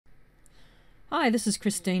Hi, this is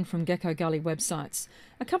Christine from Gecko Gully Websites.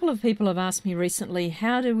 A couple of people have asked me recently,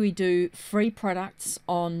 how do we do free products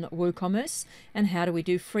on WooCommerce and how do we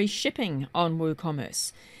do free shipping on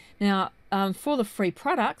WooCommerce? Now, for the free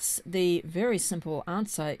products, the very simple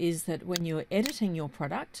answer is that when you're editing your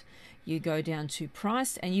product, you go down to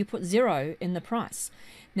price and you put 0 in the price.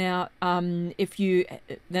 Now, then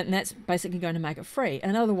that's basically going to make it free.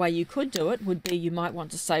 Another way you could do it would be you might want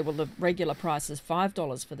to say, well, the regular price is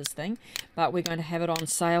 $5 for this thing, but we're going to have it on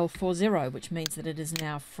sale for 0, which means that it is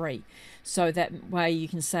now free. So that way you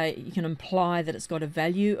can say, you can imply that it's got a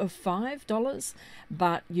value of $5,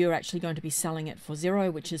 but you're actually going to be selling it for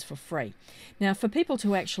 0, which is for free. Now, for people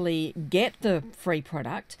to actually get the free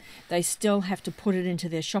product, they still have to put it into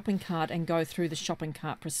their shopping cart and go through the shopping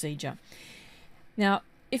cart procedure. Now,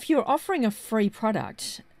 if you're offering a free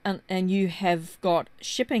product and you have got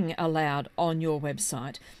shipping allowed on your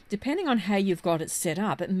website, depending on how you've got it set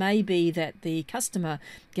up, it may be that the customer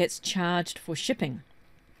gets charged for shipping.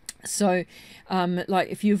 So like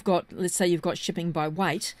if you've got, let's say you've got shipping by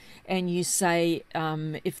weight, and you say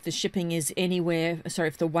if the shipping is anywhere, sorry,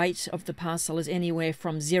 if the weight of the parcel is anywhere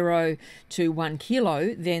from 0 to 1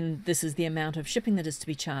 kilo, then this is the amount of shipping that is to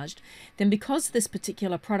be charged. Then because this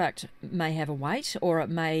particular product may have a weight, or it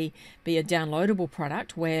may be a downloadable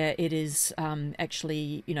product where it is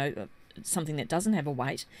actually, you know, something that doesn't have a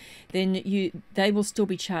weight, then they will still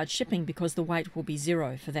be charged shipping because the weight will be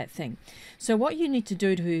 0 for that thing. So what you need to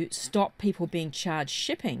do to stop people being charged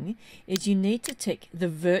shipping is you need to tick the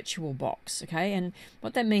virtual box, okay? And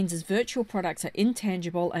what that means is virtual products are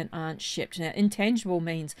intangible and aren't shipped. Now, intangible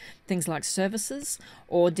means things like services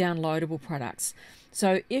or downloadable products.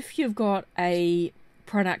 So if you've got a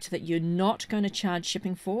product that you're not going to charge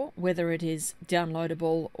shipping for, whether it is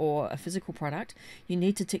downloadable or a physical product, you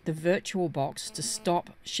need to tick the virtual box to stop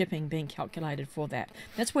shipping being calculated for that.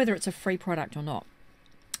 That's whether it's a free product or not.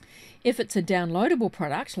 If it's a downloadable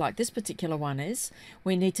product, like this particular one is,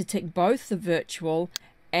 we need to tick both the virtual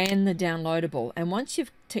and the downloadable. And once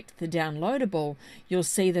you've ticked the downloadable, you'll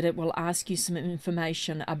see that it will ask you some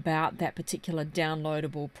information about that particular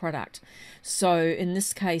downloadable product. So in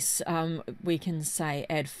this case, we can say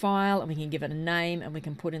add file, and we can give it a name, and we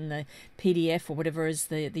can put in the PDF or whatever is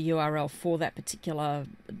the URL for that particular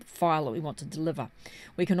file that we want to deliver.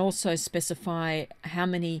 We can also specify how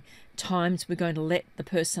many times we're going to let the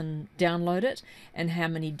person download it and how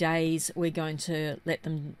many days we're going to let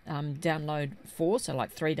them download for, so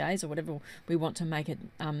like 3 days or whatever we want to make it,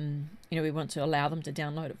 we want to allow them to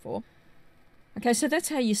download it for. Okay, so that's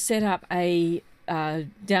how you set up a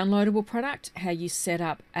downloadable product, how you set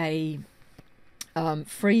up a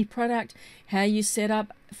free product, how you set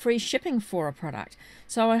up free shipping for a product.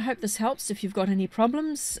 So I hope this helps. If you've got any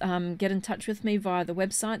problems, get in touch with me via the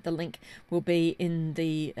website. The link will be in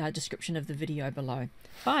the description of the video below.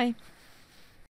 Bye.